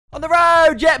On the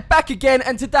road, yeah, back again,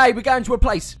 and today we're going to a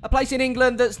place in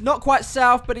England that's not quite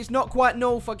south, but it's not quite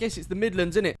north. I guess it's the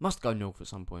Midlands, isn't it? Must go north at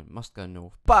some point, must go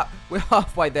north. But we're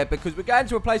halfway there because we're going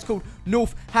to a place called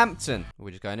Northampton.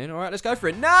 We're just going in, all right, let's go for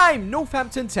it. Name,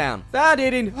 Northampton Town.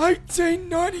 Founded in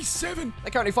 1897. They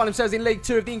currently find themselves in League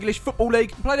 2 of the English Football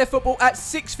League and play their football at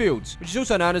Sixfields, which is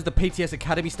also known as the PTS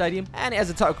Academy Stadium, and it has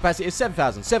a total capacity of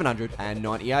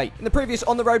 7,798. In the previous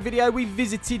On The Road video, we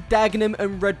visited Dagenham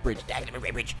and Redbridge. Dagenham and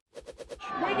Redbridge.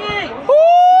 Woo!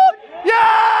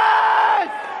 Yes!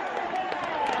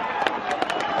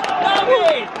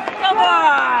 Come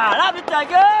on! Happy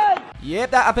Tigers!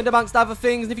 Yep, that happened amongst other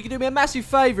things, and if you could do me a massive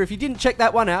favour, if you didn't check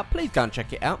that one out, please go and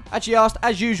check it out. Actually asked,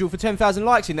 as usual, for 10,000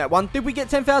 likes in that one. Did we get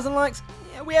 10,000 likes?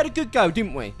 Yeah, we had a good go,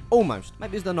 didn't we? Almost.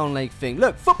 Maybe it's the non-league thing.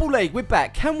 Look, Football League, we're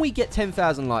back. Can we get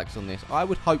 10,000 likes on this? I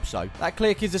would hope so. That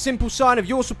click is a simple sign of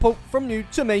your support from you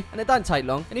to me, and it don't take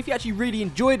long. And if you actually really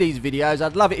enjoy these videos,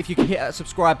 I'd love it if you could hit that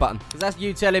subscribe button, because that's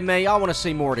you telling me I want to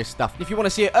see more of this stuff. If you want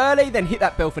to see it early, then hit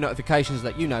that bell for notifications so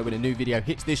that you know when a new video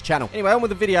hits this channel. Anyway, on with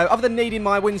the video. Other than needing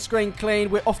my windscreen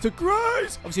cleaned, we're off to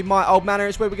Grays. Obviously, my old manor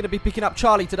is where we're going to be picking up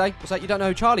Charlie today. What's that? You don't know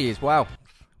who Charlie is? Wow.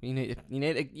 You need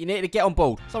to get on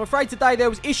board. So I'm afraid today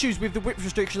there was issues with the width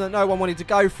restriction that no one wanted to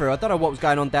go through. I don't know what was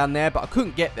going on down there, but I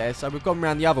couldn't get there, so we've gone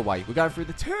around the other way. We're going through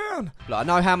the town. Look, I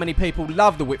know how many people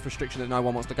love the width restriction that no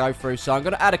one wants to go through, so I'm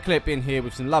going to add a clip in here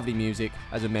with some lovely music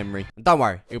as a memory. And don't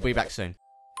worry, it'll be back soon.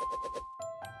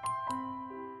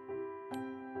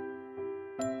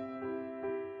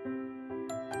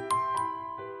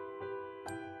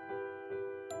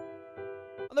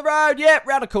 On the road, yeah,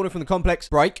 round the corner from the complex.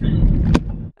 Break.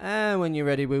 And when you're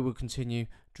ready, we will continue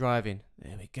driving.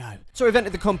 There we go. So we've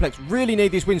entered the complex. Really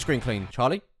need this windscreen clean.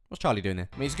 Charlie? What's Charlie doing there?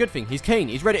 I mean, it's a good thing. He's keen.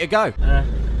 He's ready to go. Hello.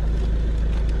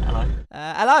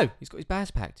 Hello. He's got his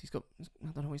bags packed. I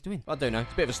don't know what he's doing. I don't know.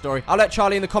 It's a bit of a story. I'll let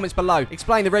Charlie in the comments below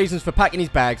explain the reasons for packing his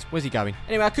bags. Where's he going?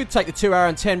 Anyway, I could take the 2 hour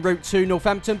and 10 route to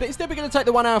Northampton, but instead we're going to take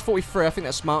the 1 hour 43. I think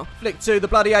that's smart. Flick to the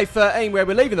bloody A13, where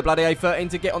we're leaving the bloody A13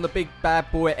 to get on the big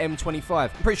bad boy M25. I'm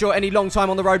pretty sure any long time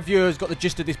on the road viewer has got the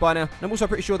gist of this by now. And I'm also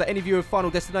pretty sure that any viewer of Final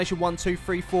Destination 1, 2,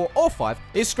 3, 4, or 5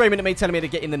 is screaming at me, telling me to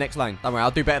get in the next lane. Don't worry,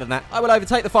 I'll do better than that. I will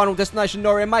overtake the Final Destination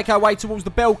lorry and make our way towards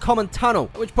the Bell Common Tunnel.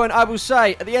 At which point I will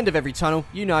say, at the end of every tunnel,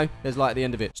 you know, there's light at the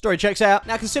end of it. Story checks out.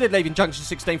 Now considered leaving Junction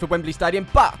 16 for Wembley Stadium,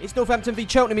 but it's Northampton v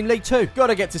Cheltenham in League 2.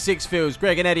 Gotta get to Sixfields.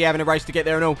 Greg and Eddie having a race to get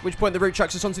there and all. At which point the route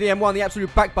trucks us onto the M1, the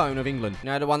absolute backbone of England. You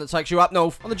know, the one that takes you up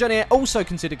north. On the journey, I also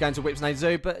considered going to Whipsnade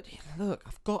Zoo, but look,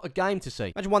 I've got a game to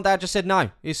see. Imagine one day I just said no.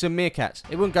 Here's some meerkats.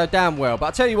 It wouldn't go down well, but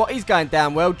I'll tell you what is going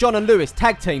down well. John and Lewis,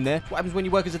 tag team there. What happens when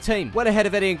you work as a team? Well ahead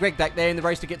of Eddie and Greg back there in the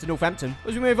race to get to Northampton.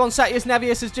 As we move on, Satius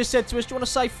Navius has just said to us, do you want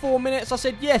to say 4 minutes? I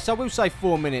said, yes, I will say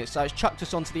 4 minutes. So it's chucked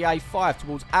us onto the A5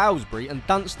 towards Aylesbury and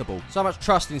Dunstable. So much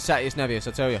trust in Satius Navius,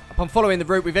 I tell you. Upon following the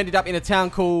route, we've ended up in a town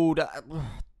called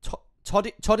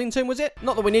Toddington, was it?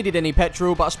 Not that we needed any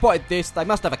petrol, but I spotted this. They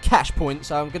must have a cash point,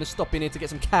 so I'm going to stop in here to get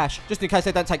some cash, just in case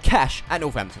they don't take cash at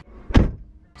Northampton.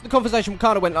 The conversation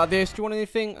kind of went like this. Do you want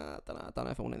anything? I don't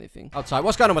know if I want anything. I'll tell you.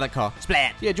 What's going on with that car?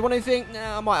 Splat. Yeah, do you want anything?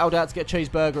 Nah, I might hold out to get a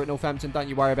cheeseburger at Northampton. Don't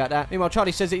you worry about that. Meanwhile,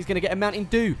 Charlie says that he's going to get a Mountain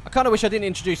Dew. I kind of wish I didn't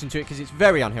introduce him to it because it's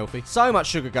very unhealthy. So much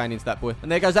sugar going into that boy.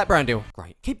 And there goes that brown deal.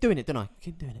 Great. Keep doing it, don't I?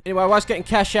 Keep doing it. Anyway, whilst getting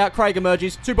cash out, Craig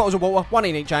emerges. 2 bottles of water, 1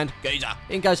 in each hand. Geezer.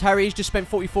 In goes Harry. He's just spent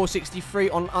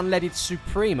 $44.63 on unleaded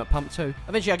Supreme at pump 2.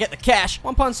 Eventually, I get the cash.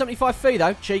 £1.75 fee,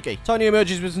 though. Cheeky. Tony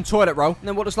emerges with some toilet roll. And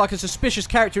then what looks like a suspicious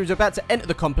character who's about to enter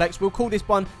the complex. We'll call this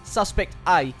one Suspect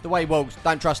A. The way he walks,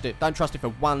 don't trust it. Don't trust it for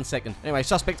 1 second. Anyway,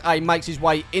 Suspect A makes his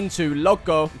way into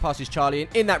Logo and passes Charlie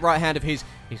in that right hand of his.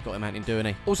 He's got a Mountain Dew,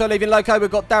 hasn't he? Also leaving Loco, we've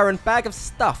got Darren. Bag of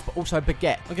stuff, but also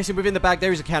baguette. I'm guessing within the bag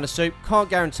there is a can of soup. Can't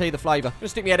guarantee the flavour. Gonna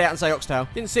stick my head out and say oxtail.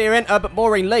 Didn't see her enter, but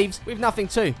Maureen leaves with nothing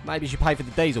too. Maybe she paid for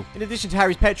the diesel. In addition to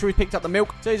Harry's petrol, he's picked up the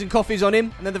milk. Teas and coffees on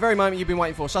him. And then the very moment you've been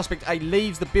waiting for, Suspect A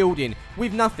leaves the building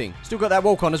with nothing. Still got that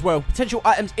walk on as well. Potential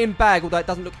items in bag, although it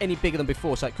doesn't look any bigger than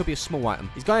before, so it could be a small item.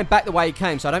 He's going back the way he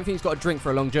came, so I don't think he's got a drink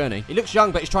for a long journey. He looks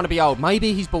young, but he's trying to be old.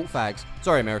 Maybe he's bought fags.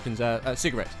 Sorry, Americans.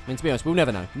 Cigarettes. I mean, to be honest, we'll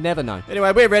never know. Never know.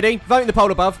 Anyway, we're ready. Voting the poll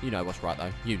above. You know what's right,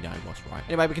 though. You know what's right.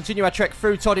 Anyway, we continue our trek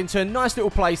through Toddington. Nice little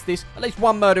place, this. At least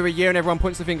one murder a year, and everyone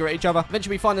points the finger at each other.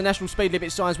 Eventually, we find the national speed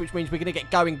limit signs, which means we're going to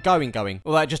get going.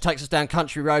 Although it just takes us down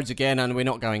country roads again, and we're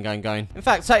not going. In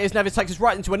fact, Satius Navis takes us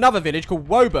right into another village called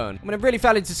Woburn. I'm really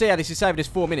failing to see how this is saving us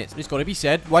 4 minutes. But it's got to be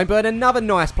said, Woburn, another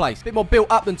nice place. A bit more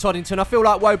built up than Toddington. I feel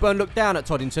like Woburn looked down at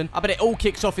Toddington. I bet it all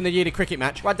kicks off in the yearly cricket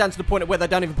match, right down to the point of where they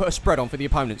don't even put a spread on for the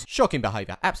opponents. Shocking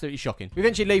behaviour. Absolutely shocking. We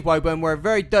eventually leave Woburn, where a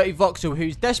very dirty Vauxhall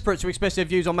who's desperate to express their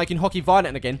views on making hockey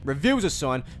violent again reveals a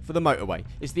sign for the motorway.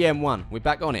 It's the M1. We're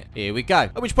back on it. Here we go.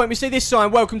 At which point we see this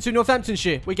sign, welcome to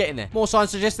Northamptonshire. We're getting there. More signs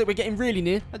suggest that we're getting really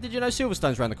near. Did you know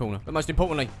Silverstone's around the corner? But most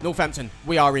importantly, Northampton,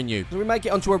 we are in you. So we make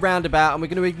it onto a roundabout and we're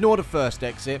going to ignore the first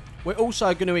exit. We're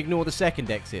also going to ignore the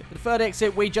second exit. The third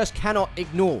exit we just cannot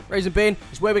ignore. Reason being,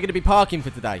 it's where we're going to be parking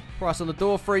for today. Price on the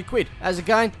door, £3. How's it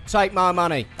going? Take my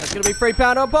money. That's going to be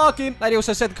 £3 on parking. Lady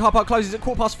also said the car park closes at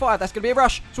 5:15. That's going to be a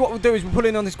rush. So what we'll do is we'll pull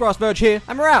in on this grass verge here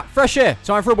and we're out. Fresh air.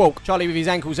 Time for a walk. Charlie with his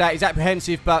ankles out. He's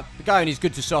apprehensive, but the going is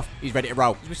good to soft. He's ready to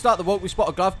roll. As we start the walk, we spot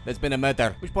a glove. There's been a murder.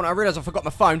 At which point I realise I forgot my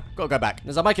phone. Got to go back.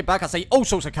 And as I make it back, I see all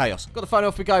sorts of chaos. Got the phone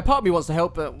off we go. Part of me wants to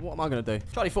help, but what am I going to do?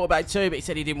 Charlie thought about it too, but he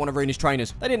said he didn't want to ruin his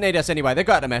trainers. They didn't need us anyway. They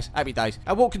got out of the mess. Happy days.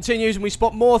 Our walk continues and we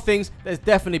spot more things. There's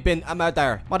definitely been a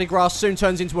murder. Muddy grass soon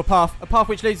turns into a path. A path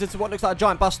which leads us to what looks like a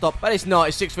giant bus stop. But it's not.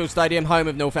 It's Sixfields Stadium, home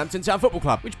of Northampton Town Football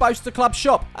Club, which boasts the club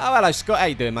shop. Oh, hello, Scott. How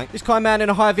you doing, mate? This kind man in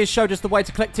a high vis showed us the way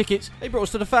to collect tickets. He brought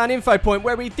us to the fan info point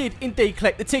where we did indeed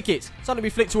collect the tickets. Suddenly we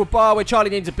flick to a bar where Charlie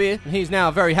needs a beer, and he's now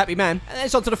a very happy man. And then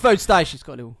it's on to the food station. It's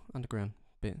got a little underground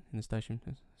bit in the station.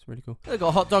 It's really cool. They've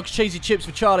got hot dogs, cheesy chips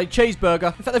for Charlie,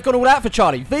 cheeseburger. In fact, they've gone all out for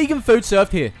Charlie. Vegan food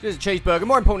served here. There's a cheeseburger.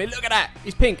 More importantly, look at that.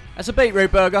 It's pink. That's a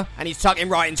beetroot burger. And he's tucking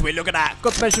right into it. Look at that.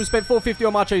 Got to mention we spent $4.50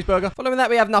 on my cheeseburger. Following that,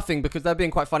 we have nothing because they're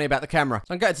being quite funny about the camera.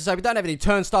 So I'm going to say we don't have any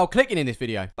turnstile clicking in this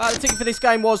video. But the ticket for this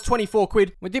game was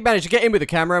 £24. We did manage to get in with the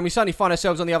camera and we suddenly find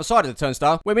ourselves on the other side of the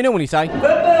turnstile where we normally say,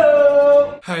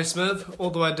 Football! Hi, Smiv. All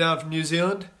the way down from New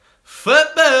Zealand.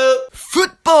 Football!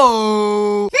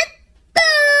 Football!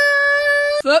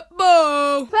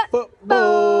 Football!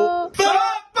 Football!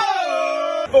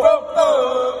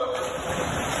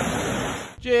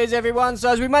 cheers everyone. So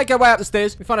as we make our way up the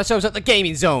stairs, we find ourselves at the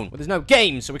gaming zone, where there's no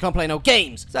games, so we can't play no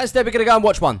games. So instead we're going to go and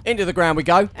watch one. Into the ground we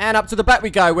go, and up to the back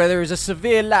we go, where there is a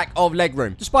severe lack of leg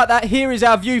room. Despite that, here is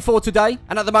our view for today,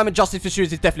 and at the moment justice for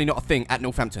shoes is definitely not a thing at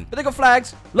Northampton. But they got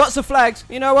flags, lots of flags.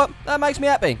 You know what? That makes me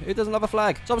happy. Who doesn't love a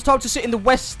flag? So I was told to sit in the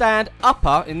west stand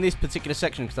upper in this particular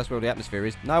section, because that's where all the atmosphere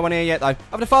is. No one here yet though.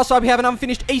 Over the far side we have an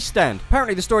unfinished east stand.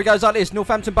 Apparently the story goes like this: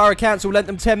 Northampton Borough Council lent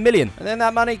them 10 million, and then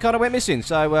that money kind of went missing,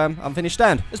 so unfinished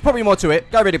stand. There's probably more to it.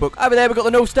 Go read a book. Over there we've got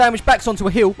the north stand, which backs onto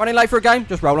a hill. Running late for a game,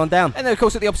 just roll on down. And then of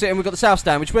course at the opposite end we've got the south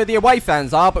stand, which is where the away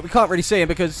fans are, but we can't really see them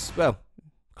because, well,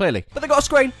 clearly. But they've got a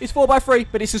screen. It's 4x3,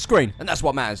 but it's a screen. And that's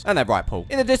what matters. And they're right, Paul.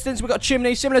 In the distance, we've got a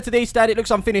chimney similar to the east stand. It looks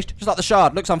unfinished. Just like the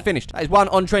Shard. Looks unfinished. That is one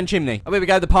on-trend chimney. And here we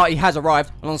go. The party has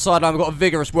arrived. And on the sideline, we've got a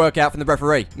vigorous workout from the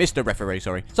referee. Mr. Referee,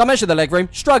 sorry. So I mentioned the leg room.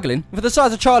 Struggling. And for the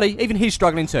size of Charlie, even he's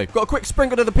struggling too. Got a quick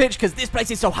sprinkle to the pitch because this place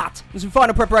is so hot. And some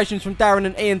final preparations from Darren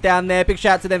and Ian down there. Big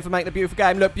shout out to them for making the beautiful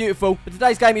game look beautiful. But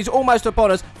today's game is almost upon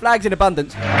us. Flags in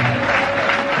abundance.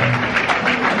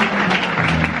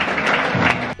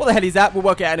 What the hell is that? We'll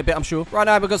work it out in a bit, I'm sure. Right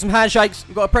now, we've got some handshakes.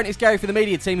 We've got apprentice Gary for the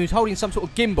media team who's holding some sort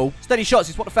of gimbal. Steady shots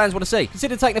is what the fans want to see.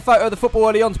 Consider taking a photo of the football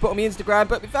early on to put on my Instagram,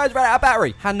 but my phone's ran out of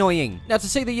battery. How annoying. Now, to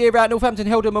see the year out, Northampton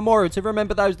held a memorial to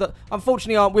remember those that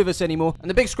unfortunately aren't with us anymore.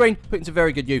 And the big screen put into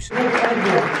very good use.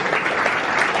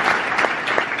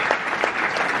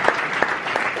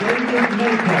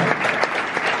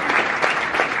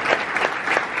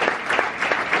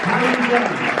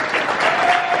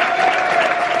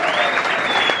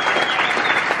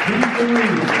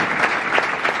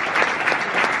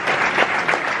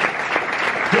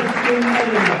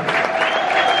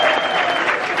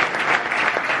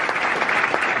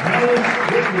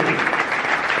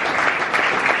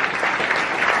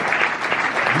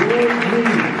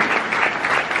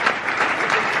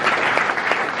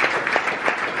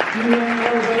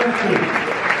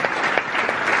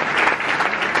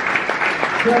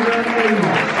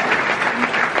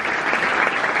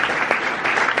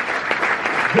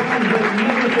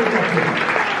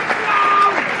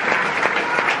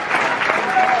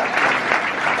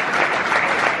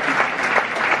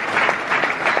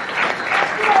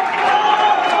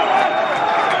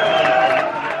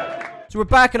 So we're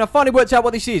back and I finally worked out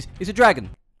what this is. It's a dragon.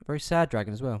 A very sad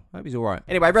dragon as well. I hope he's alright.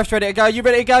 Anyway, ref's ready to go. You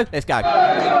ready to go? Let's go.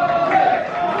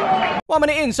 1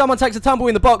 minute in, someone takes a tumble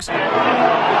in the box.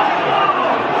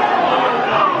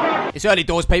 It's early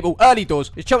doors, people. Early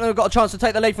doors. It's Cheltenham have got a chance to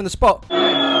take the lead from the spot.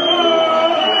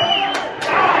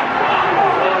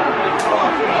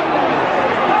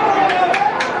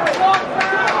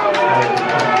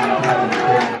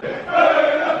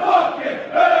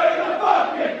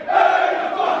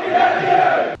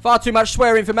 Far too much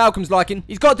swearing for Malcolm's liking.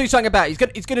 He's got to do something about it.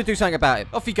 He's going to do something about it.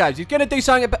 Off he goes. He's going to do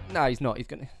something about... No, he's not. He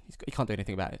can't do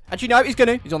anything about it. Actually, no, he's going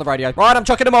to. He's on the radio. Right, I'm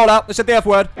chucking them all out. They said the F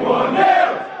word. 1-0,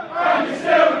 and you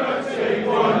still don't see.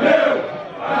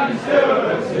 1-0, and you still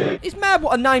don't see. It's mad.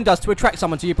 what a name does to attract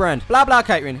someone to your brand. Blah Blah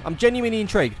Catering. I'm genuinely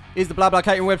intrigued. Here's the Blah Blah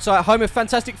Catering website, home of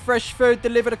fantastic fresh food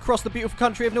delivered across the beautiful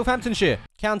country of Northamptonshire.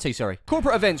 County, sorry.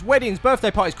 Corporate events, weddings,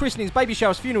 birthday parties, christenings, baby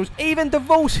showers, funerals, even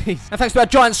divorces. And thanks to our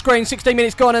giant screen, 16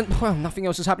 minutes gone and, well, nothing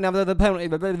else has happened other than the penalty.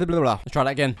 Blah, blah, blah, blah. Let's try that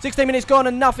again. 16 minutes gone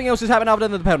and nothing else has happened other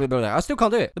than the penalty. Blah, blah. I still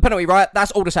can't do it. The penalty, right?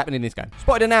 That's all that's happening in this game.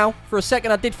 Spotted it now. For a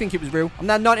second, I did think it was real. I'm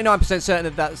now 99% certain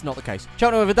that that's not the case.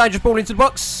 Cheltenham with a dangerous ball into the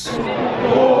box.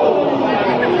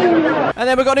 And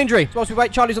then we got an injury. So whilst we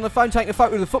wait, Charlie's on the phone taking a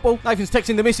photo of the football. Nathan's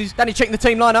texting the missus. Danny checking the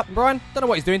team lineup. And Brian, don't know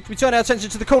what he's doing. We turn our attention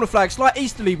to the corner flag. Slight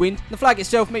easterly wind. The flag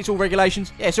itself meets all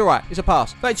regulations. Yeah, it's alright. It's a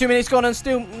pass. 32 minutes gone and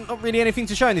still not really anything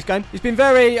to show in this game. It's been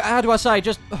very, how do I say,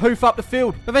 just hoof up the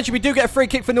field. Eventually we do get a free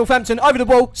kick for Northampton. Over the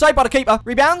wall. Saved by the keeper.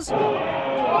 Rebounds.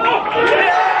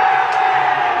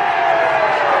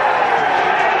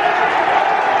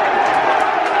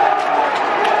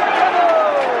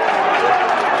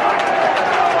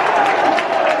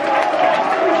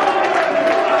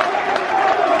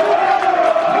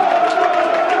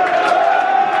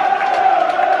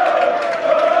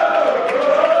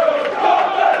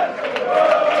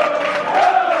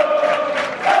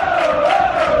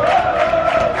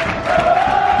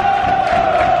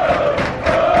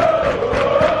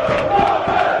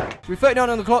 We're 39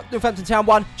 on the clock. Northampton Town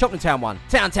 1, Cheltenham Town 1.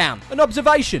 Town. An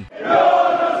observation.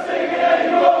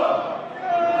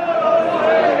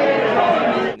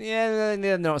 Yeah,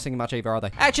 they're not singing much either, are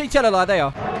they? Actually, tell a lie, they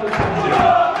are.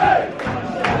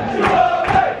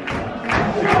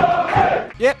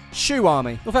 Yep, shoe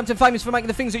army. Northampton famous for making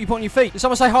the things that you put on your feet. Did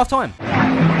someone say half time?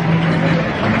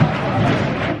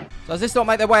 Does this not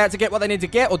make their way out to get what they need to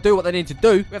get or do what they need to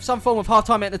do? We have some form of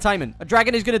half-time entertainment. A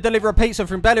dragon is going to deliver a pizza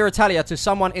from Bella Italia to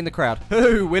someone in the crowd.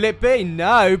 Who will it be?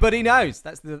 Nobody knows.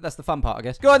 That's the fun part, I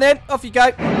guess. Go on then. Off you go.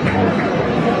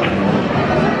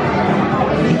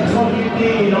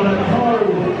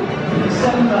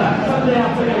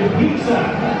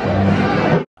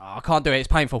 I can't do it, it's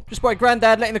painful. Just spotted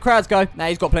Grandad letting the crowds go. Nah,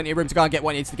 he's got plenty of room to go and get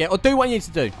what he needs to get, or do what he needs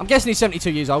to do. I'm guessing he's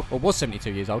 72 years old, or was 72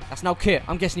 years old. That's no kit.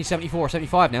 I'm guessing he's 74 or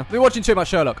 75 now. I've been watching too much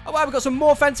Sherlock. Oh, wow, we've got some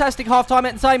more fantastic half-time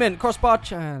entertainment. Crossbar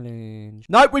challenge.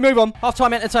 Nope, we move on.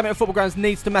 Half-time entertainment at football grounds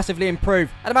needs to massively improve.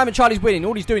 At the moment, Charlie's winning.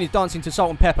 All he's doing is dancing to Salt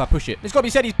and Pepper. Push it. It's got to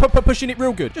be said, he's pushing it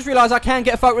real good. Just realised I can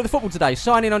get a photo of the football today.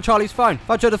 Sign in on Charlie's phone.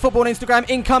 Photo of the football on Instagram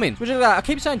incoming. Which is that? I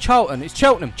keep saying Charlton. It's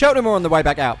Cheltenham. Cheltenham are on the way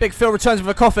back out. Big Phil returns with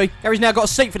a coffee. Gary's now got a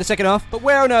seat for the second half. But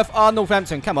where on earth are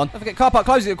Northampton? Come on. Don't forget, car park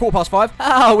closes at 5:15.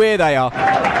 Oh, here they are.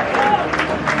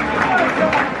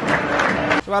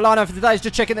 So our line-up for today is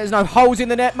just checking there's no holes in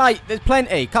the net. Mate, there's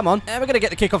plenty. Come on. And we're going to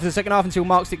get the kick off for the second half until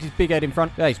Mark sticks his big head in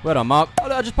front. Yes, well done, Mark. Oh,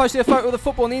 look, I just posted a photo of the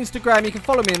football on the Instagram. You can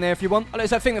follow me in there if you want. Oh, look,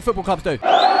 it's that thing that football clubs do.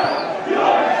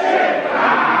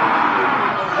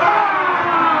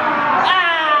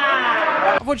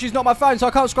 Unfortunately, it's not my phone, so I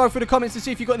can't scroll through the comments to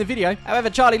see if you got in the video. However,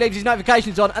 Charlie leaves his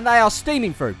notifications on, and they are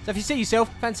steaming through. So if you see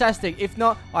yourself, fantastic. If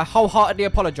not, I wholeheartedly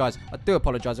apologise. I do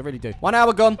apologise, I really do. 1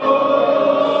 hour gone.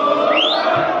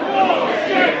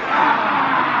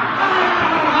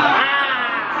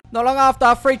 Not long after,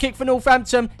 a free kick for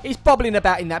Northampton. He's bobbling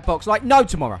about in that box like no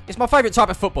tomorrow. It's my favourite type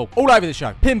of football. All over the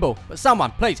show. Pinball. But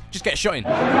someone, please, just get a shot in.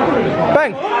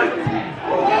 Bang.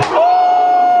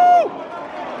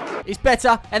 It's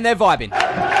better, and they're vibing.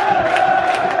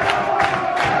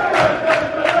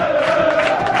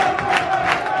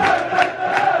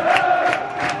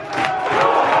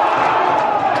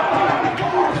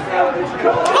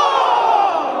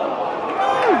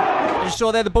 As you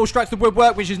saw there, the ball strikes the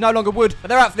woodwork, which is no longer wood, but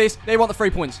they're out for this. They want the 3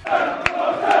 points.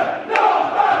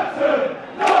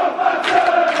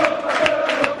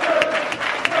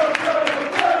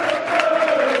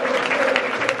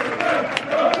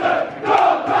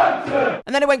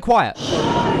 And then it went quiet.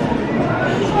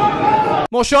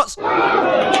 More shots. And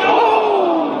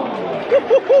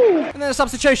then a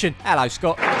substitution. Hello,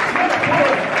 Scott.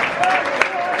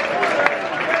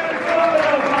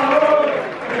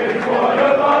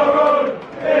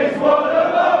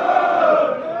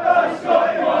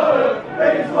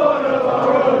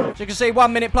 So you can see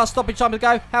 1 minute plus stoppage time to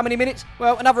go. How many minutes?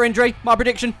 Well, another injury. My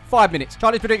prediction, 5 minutes.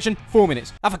 Charlie's prediction, 4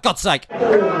 minutes. Oh, for God's sake.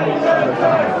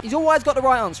 He's always got the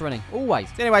right answer, hasn't he? Always.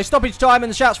 Anyway, stoppage time and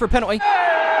the shouts for a penalty.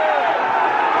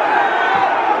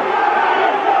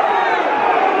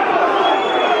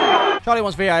 Charlie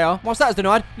wants VAR. Whilst that is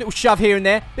denied, little shove here and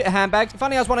there, bit of handbags. If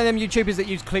only I was one of them YouTubers that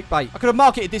use clickbait. I could have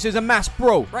marketed this as a mass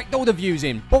brawl. Raked all the views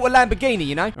in. Bought a Lamborghini,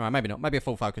 you know? Alright, maybe not. Maybe a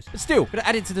full focus. But still, could have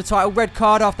added to the title, red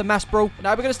card after mass brawl. But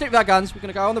no, we're going to stick with our guns. We're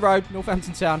going to go on the road,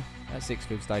 Northampton Town, at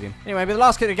Sixfields Stadium. Anyway, with the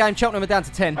last kick of the game, Cheltenham are down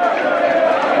to 10.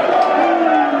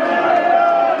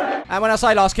 And when I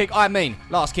say last kick, I mean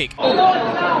last kick.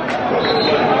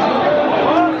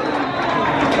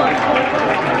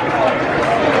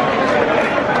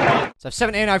 So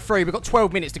 17:03, we've got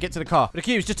 12 minutes to get to the car. But the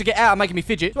queue's just to get out and making me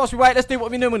fidget. So whilst we wait, let's do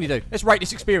what we normally do. Let's rate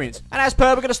this experience. And as per,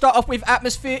 we're going to start off with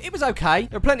atmosphere. It was okay.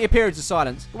 There were plenty of periods of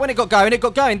silence. But when it got going,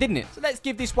 didn't it? So let's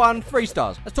give this one 3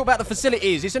 stars. Let's talk about the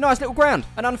facilities. It's a nice little ground.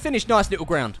 An unfinished nice little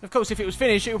ground. Of course, if it was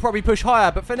finished, it would probably push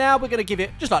higher. But for now, we're going to give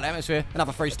it, just like the atmosphere,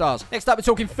 another 3 stars. Next up, we're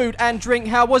talking food and drink.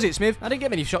 How was it, Smiv? I didn't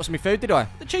get many shots of my food, did I?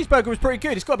 The cheeseburger was pretty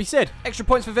good. It's got to be said. Extra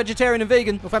points for vegetarian and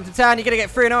vegan. Northampton Town, you're going to get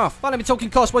 3.5. Finally, we're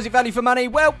talking cost. Was it value for money?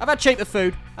 Well, I've had cheaper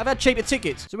food. I've had cheaper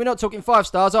tickets. So we're not talking 5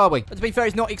 stars, are we? But to be fair,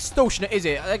 it's not extortionate, is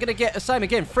it? They're going to get the same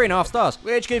again, 3.5 stars.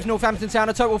 Which gives Northampton Town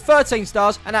a total of 13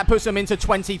 stars, and that puts them into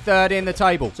 23rd in the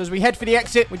table. So as we head for the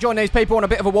exit, we join these people on a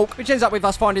bit of a walk, which ends up with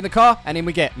us finding the car, and in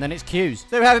we get. And then it's queues.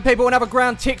 There we have it, people. Another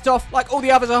ground ticked off. Like all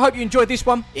the others, I hope you enjoyed this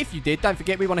one. If you did, don't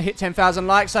forget we want to hit 10,000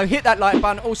 likes. So hit that like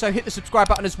button. Also hit the subscribe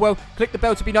button as well. Click the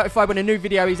bell to be notified when a new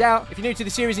video is out. If you're new to the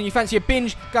series and you fancy a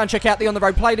binge, go and check out the On The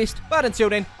Road playlist. But until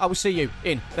then, I will see you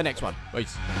in the next one.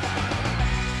 Peace.